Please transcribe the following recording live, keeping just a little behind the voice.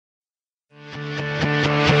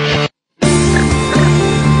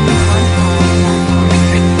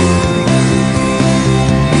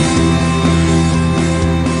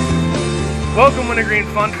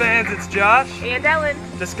fun fans, it's Josh and Ellen,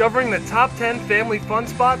 discovering the top 10 family fun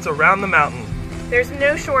spots around the mountain. There's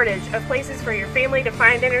no shortage of places for your family to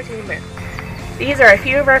find entertainment. These are a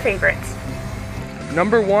few of our favorites.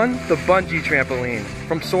 Number 1, the bungee trampoline.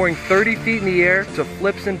 From soaring 30 feet in the air to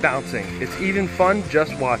flips and bouncing, it's even fun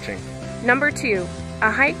just watching. Number 2,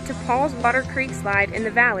 a hike to Paul's Water Creek Slide in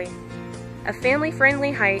the valley. A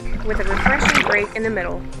family-friendly hike with a refreshing break in the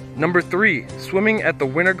middle. Number 3, swimming at the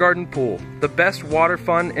Winter Garden Pool. The best water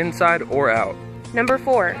fun inside or out. Number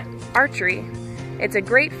 4, archery. It's a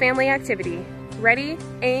great family activity. Ready,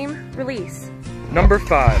 aim, release. Number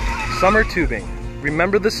 5, summer tubing.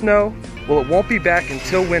 Remember the snow? Well, it won't be back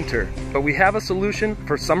until winter, but we have a solution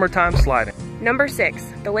for summertime sliding. Number 6,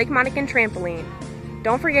 the Lake Monacan trampoline.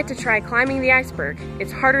 Don't forget to try climbing the iceberg.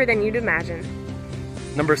 It's harder than you'd imagine.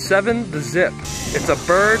 Number 7, the zip. It's a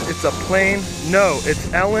bird, it's a plane. No,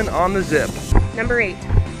 it's Ellen on the zip. Number 8,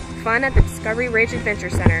 fun at the Discovery Ridge Adventure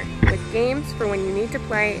Center with games for when you need to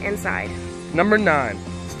play inside. Number 9,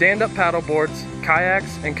 stand-up paddleboards,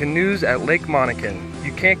 kayaks, and canoes at Lake Monacan.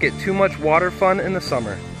 You can't get too much water fun in the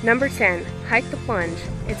summer. Number 10, hike the plunge.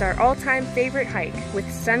 It's our all-time favorite hike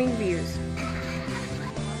with stunning views.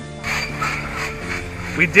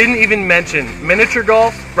 We didn't even mention miniature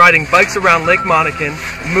golf, riding bikes around Lake Monacan,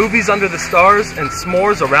 movies under the stars, and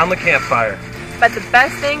s'mores around the campfire. But the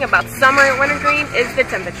best thing about summer at Wintergreen is the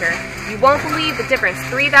temperature. You won't believe the difference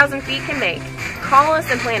 3,000 feet can make. Call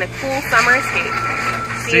us and plan a cool summer escape.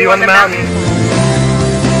 See you on the mountain.